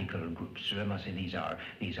radical groups. I must say these are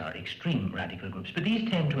extreme radical groups, but these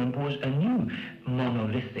tend to impose a new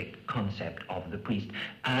monolithic concept of the priest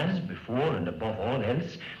as before and above all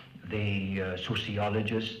else the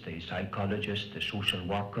sociologist, the psychologist, the social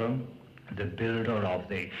worker, the builder of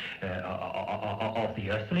the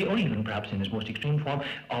earthly, or even perhaps in its most extreme form,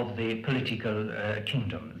 of the political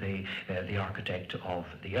kingdom, the architect of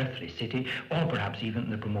the earthly city, or perhaps even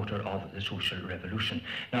the promoter of the social revolution.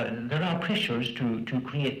 Now, there are pressures to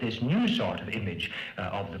create this new sort of image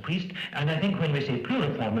of the priest, and I think when we say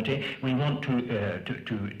pluriformity, we want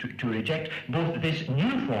to reject both this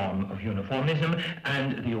new form of uniformism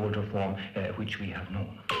and the older form which we have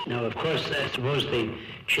known. Now, of course, I suppose the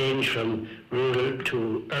change from rural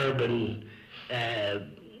to urban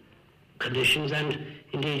conditions, and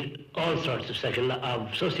indeed all sorts of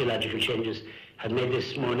sociological changes have made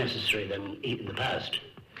this more necessary than in the past.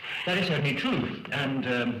 That is certainly true, and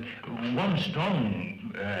one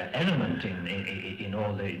strong element in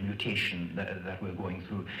all the mutation that we're going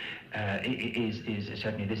through is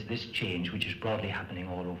certainly this change, which is broadly happening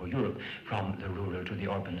all over Europe, from the rural to the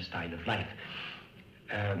urban style of life.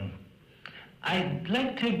 I'd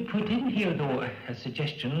like to put in here, though, a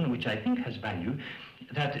suggestion which I think has value,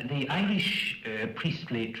 that the Irish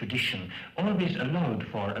priestly tradition always allowed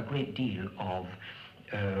for a great deal of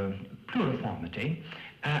pluriformity,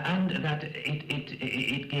 and that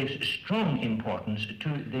it gives strong importance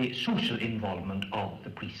to the social involvement of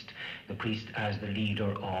the priest as the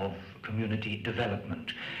leader of community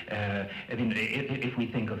development. I mean, if we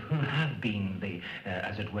think of who have been the,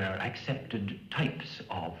 as it were, accepted types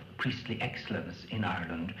of priestly excellence in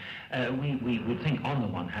Ireland, we would think on the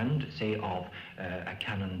one hand, say, of a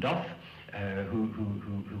Canon Duff,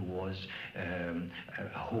 who was a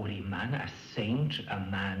holy man, a saint, a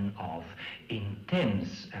man of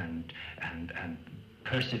intense and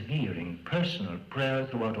persevering personal prayer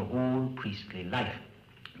throughout a whole priestly life.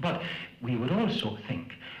 But we would also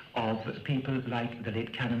think of people like the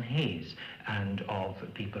late Canon Hayes, and of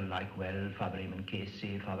people like, well, Father Eamon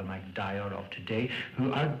Casey, Father Mike Dyer of today,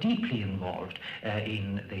 who are deeply involved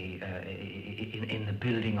in the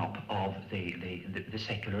building up of the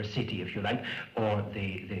secular city, if you like, or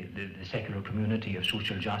the secular community of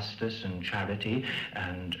social justice and charity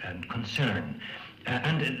and concern.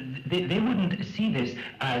 And they wouldn't see this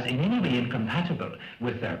as in any way incompatible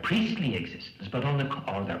with their priestly existence, but or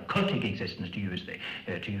their cultic existence, to use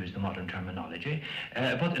the modern terminology.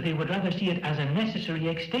 But they would rather see it as a necessary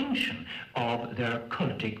extension of their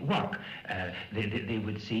cultic work. They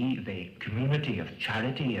would see the community of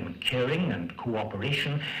charity and caring and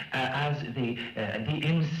cooperation as the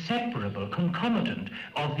inseparable concomitant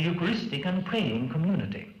of the Eucharistic and praying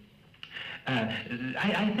community.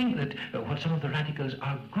 I think that what some of the radicals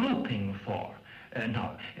are groping for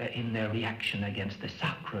now in their reaction against the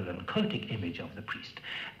sacral and cultic image of the priest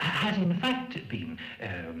has in fact been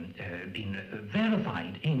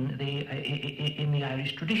verified in the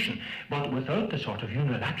Irish tradition, but without the sort of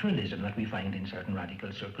unilateralism that we find in certain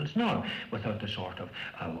radical circles now, without the sort of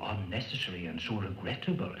unnecessary and so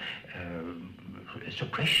regrettable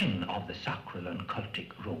suppression of the sacral and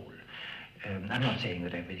cultic role. I'm not saying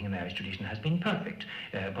that everything in the Irish tradition has been perfect,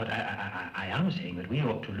 but I am saying that we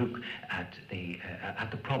ought to look at the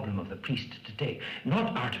problem of the priest today,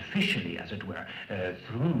 not artificially, as it were,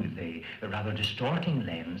 through the rather distorting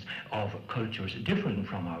lens of cultures different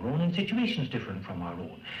from our own and situations different from our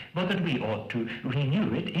own, but that we ought to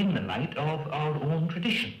renew it in the light of our own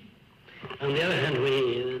tradition. On the other hand,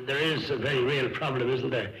 there is a very real problem, isn't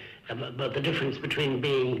there, about the difference between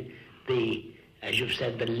being as you've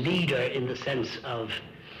said, the leader in the sense of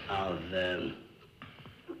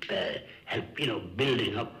help,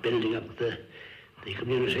 building up the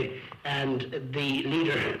community, and the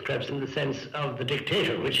leader, perhaps in the sense of the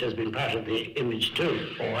dictator, which has been part of the image too.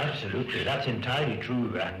 Oh, absolutely. That's entirely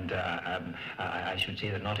true, and I should say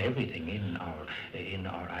that not everything in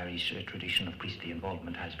our Irish tradition of priestly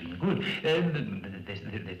involvement has been good.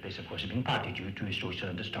 This, of course, has been partly due to social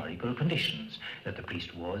and historical conditions, that the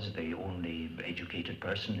priest was the only educated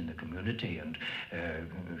person in the community, and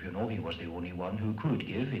he was the only one who could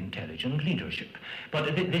give intelligent leadership.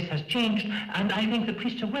 But this has changed, and I think the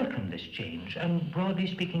priests have welcomed this change, and broadly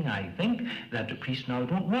speaking, I think that the priests now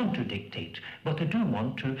don't want to dictate, but they do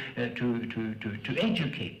want to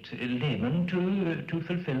educate laymen to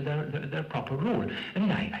fulfill their proper role. I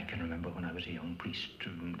mean, I can remember when I was a young priest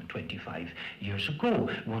 25 years ago,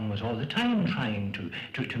 one was all the time trying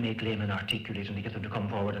to make laymen articulate and to get them to come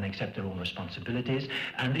forward and accept their own responsibilities,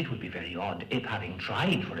 and it would be very odd if, having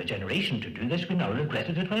tried for a generation to do this, we now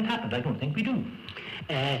regretted it when it happened. I don't think we do.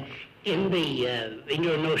 In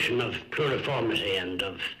your notion of pluriformity and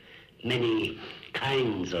of many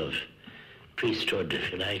kinds of priesthood,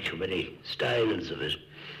 if you like, or many styles of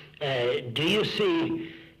it, do you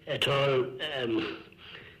see at all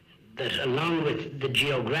that along with the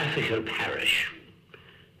geographical parish,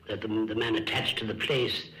 that the man attached to the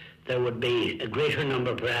place, there would be a greater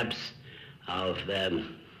number perhaps of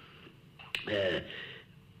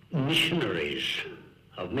missionaries,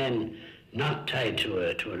 of men not tied to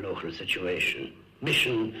a local situation?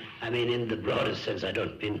 Mission, I mean, in the broadest sense, I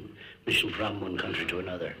don't mean mission from one country to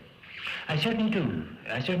another. I certainly do,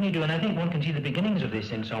 and I think one can see the beginnings of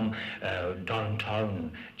this in some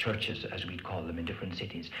downtown churches, as we'd call them, in different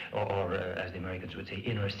cities, or as the Americans would say,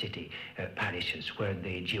 inner city parishes, where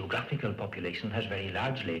the geographical population has very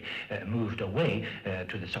largely moved away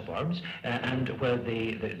to the suburbs, and where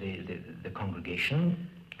the congregation,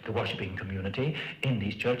 the worshipping community in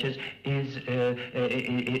these churches is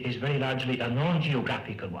very largely a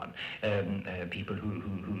non-geographical one. People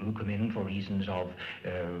who come in for reasons of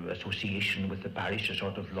association with the parish, a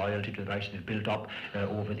sort of loyalty to the parish they've built up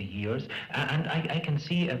over the years. And I can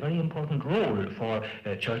see a very important role for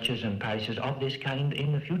churches and parishes of this kind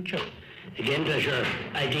in the future. Again, does your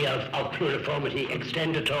idea of pluriformity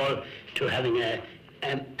extend at all to having a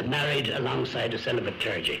married alongside a celibate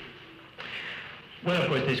clergy? Well, of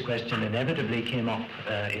course, this question inevitably came up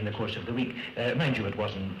in the course of the week. Mind you, it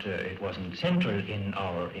wasn't central in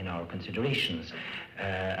our considerations,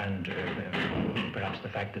 and perhaps the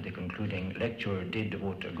fact that the concluding lecture did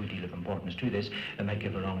devote a good deal of importance to this might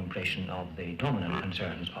give a wrong impression of the dominant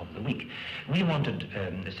concerns of the week. We wanted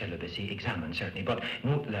the celibacy examined, certainly, but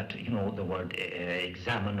note that the word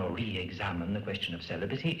examine or re-examine the question of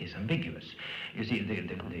celibacy is ambiguous. You see,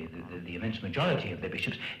 the immense majority of the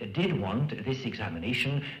bishops did want this examination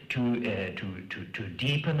to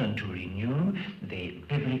deepen and to renew the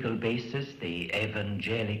biblical basis, the evidence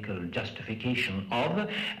evangelical justification of,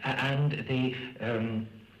 and the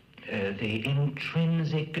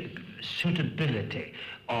intrinsic suitability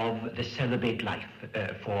of the celibate life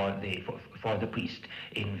for the priest,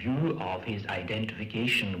 in view of his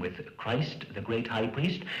identification with Christ, the great high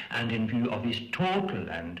priest, and in view of his total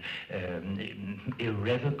and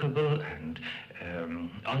irrevocable and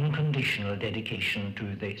unconditional dedication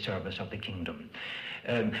to the service of the kingdom.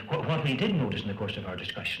 What we did notice in the course of our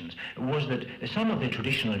discussions was that some of the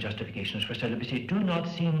traditional justifications for celibacy do not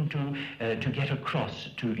seem to get across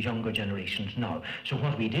to younger generations now. So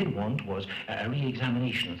what we did want was a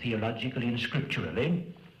re-examination theologically and scripturally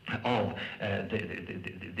of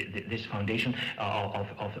this foundation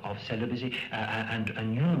of celibacy, and a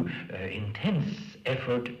new intense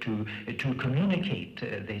effort to communicate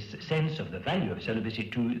this sense of the value of celibacy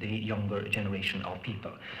to the younger generation of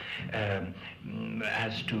people.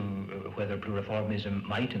 As to whether pluriformism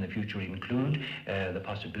might in the future include the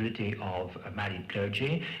possibility of married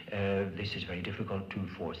clergy, this is very difficult to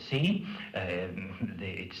foresee.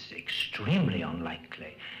 It's extremely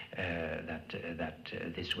unlikely that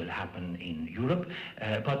this will happen in Europe,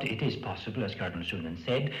 but it is possible, as Cardinal Sunan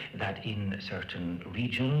said, that in certain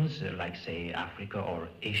regions, like say Africa or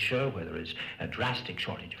Asia, where there is a drastic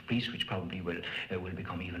shortage of priests, which probably will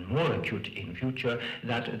become even more acute in future,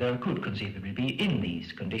 that there could conceivably be, in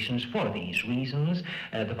these conditions, for these reasons,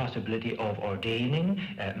 the possibility of ordaining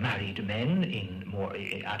married men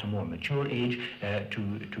at a more mature age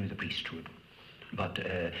to the priesthood. But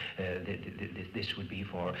this would be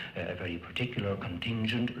for a very particular,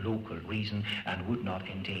 contingent, local reason, and would not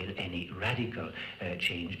entail any radical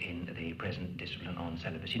change in the present discipline on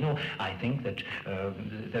celibacy. No, I think that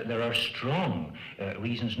there are strong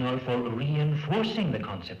reasons now for reinforcing the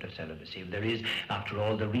concept of celibacy. There is, after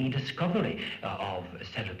all, the rediscovery of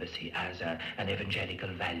celibacy as an evangelical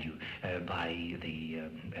value by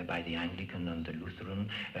the Anglican and the Lutheran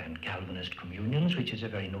and Calvinist communions, which is a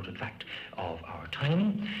very noted fact of our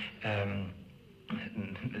time.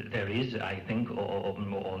 There is, I think,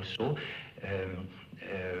 also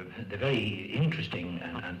the very interesting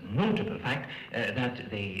and notable fact that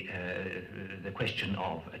the question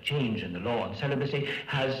of a change in the law on celibacy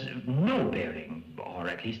has no bearing, or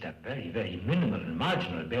at least a very, very minimal and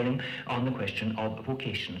marginal bearing, on the question of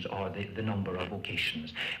vocations or the number of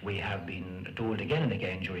vocations. We have been told again and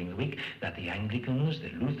again during the week that the Anglicans, the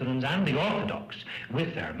Lutherans, and the Orthodox,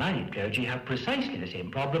 with their married clergy, have precisely the same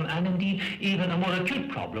problem, and indeed even a more acute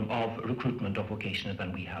problem of recruitment of vocations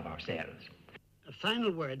than we have ourselves. A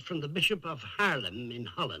final word from the Bishop of Haarlem in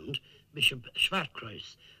Holland, Bishop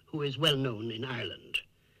Zwartkruis, who is well known in Ireland.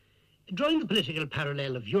 Drawing the political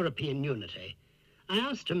parallel of European unity, I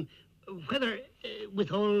asked him whether,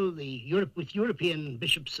 with European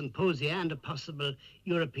Bishops' Symposia and a possible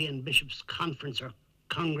European Bishops' Conference or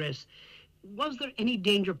Congress, was there any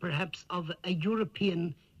danger perhaps of a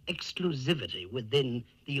European exclusivity within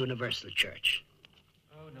the Universal Church?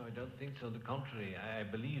 Oh, no, I don't think so. On the contrary, I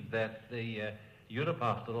believe that the Europe,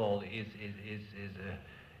 after all, is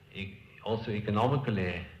also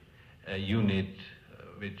economically a unit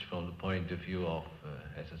which, from the point of view of,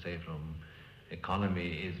 as I say, from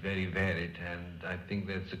economy, is very varied. And I think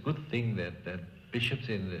that it's a good thing that bishops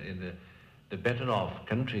in the better off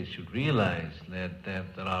countries should realize that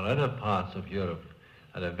there are other parts of Europe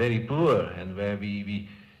that are very poor, and where we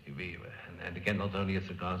and again, not only as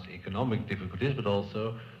regards economic difficulties, but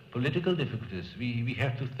also political difficulties. We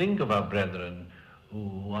have to think of our brethren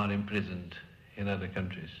who are imprisoned in other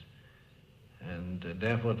countries. And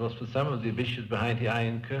therefore it was for some of the bishops behind the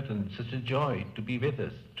Iron Curtain such a joy to be with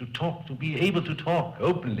us, to be able to talk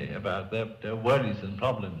openly about their worries and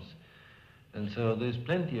problems. And so there's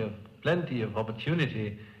plenty of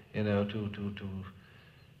opportunity, to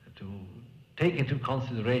take into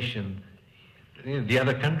consideration the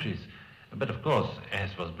other countries. But of course,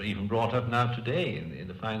 as was even brought up now today in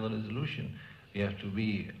the final resolution, we have to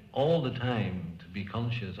be all the time to be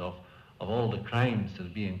conscious of all the crimes that are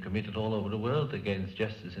being committed all over the world against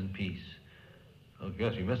justice and peace. Oh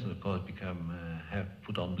yes, we mustn't, of course, have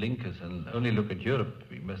put on blinkers and only look at Europe.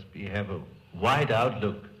 We must have a wide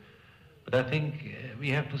outlook. But I think we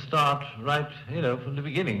have to start right, from the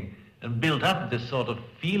beginning and build up this sort of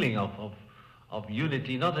feeling of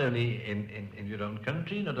unity, not only in your own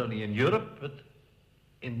country, not only in Europe, but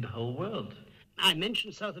in the whole world. I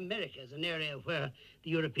mentioned South America as an area where the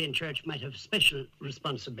European Church might have special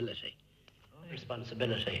responsibility.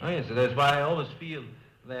 Oh, yes, that's why I always feel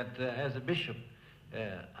that as a bishop,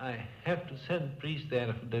 I have to send priests there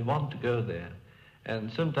if they want to go there.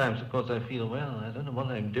 And sometimes, of course, I feel, well, I don't know what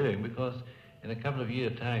I'm doing, because in a couple of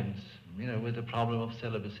years' times, with the problem of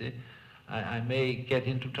celibacy, I may get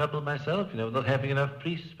into trouble myself, not having enough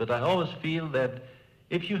priests, but I always feel that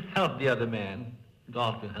if you help the other man,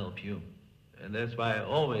 God will help you. And that's why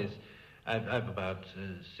I've about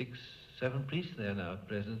 6, 7 priests there now at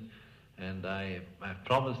present, and I've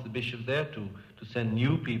promised the bishop there to send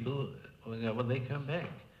new people when they come back,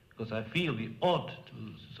 because I feel we ought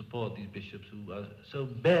to support these bishops who are so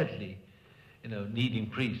badly, needing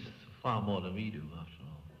priests far more than we do, after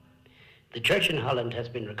all. The church in Holland has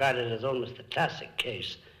been regarded as almost the classic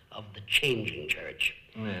case of the changing church.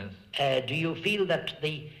 Yes. Do you feel that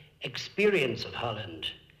the experience of Holland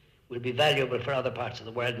will be valuable for other parts of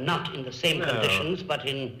the world, not in the same conditions, but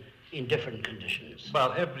in different conditions?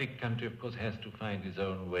 Well, every country, of course, has to find its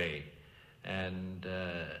own way. And,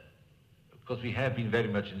 of course, we have been very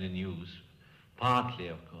much in the news, partly,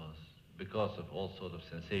 of course, because of all sorts of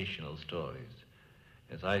sensational stories.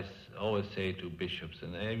 As I always say to bishops,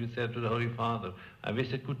 and I even said to the Holy Father, I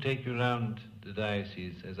wish I could take you around the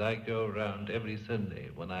diocese as I go around every Sunday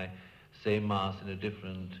when I say Mass in a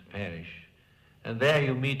different parish. And there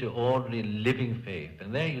you meet the ordinary living faith.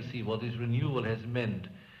 And there you see what this renewal has meant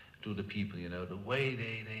to the people, the way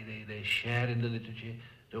they share in the liturgy,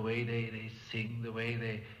 the way they sing, the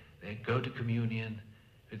way they go to communion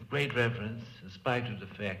with great reverence, in spite of the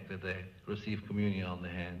fact that they receive communion on the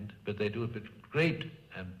hand, but they do it with great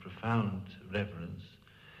and profound reverence.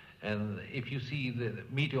 And if you see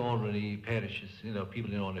meet ordinary parishes,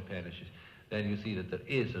 people in ordinary parishes, then you see that there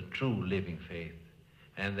is a true living faith,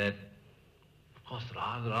 and that, of course,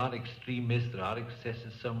 there are extremists, there are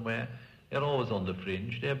excesses somewhere. They're always on the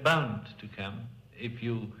fringe. They're bound to come. If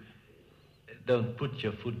you don't put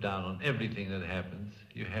your foot down on everything that happens,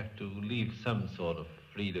 you have to leave some sort of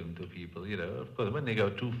freedom to people. Of course, when they go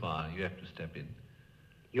too far, you have to step in.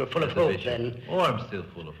 You're full of hope, then? Oh, I'm still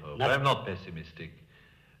full of hope. I'm not pessimistic.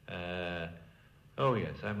 Oh,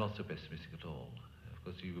 yes, I'm not so pessimistic at all. Of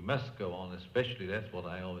course, you must go on, especially, that's what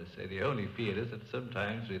I always say. The only fear is that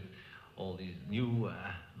sometimes with all these new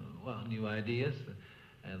ideas,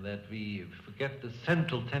 and that we forget the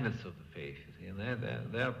central tenets of the faith. You see?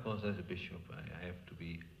 And there, of course, as a bishop, I have to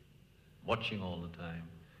be watching all the time.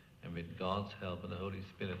 And with God's help and the Holy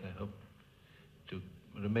Spirit, I hope to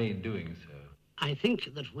remain doing so. I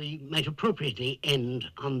think that we might appropriately end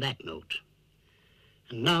on that note.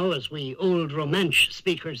 And now, as we old Romansh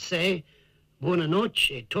speakers say, buona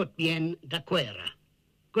noche, tot bien da quera.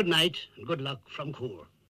 Good night and good luck from Chur.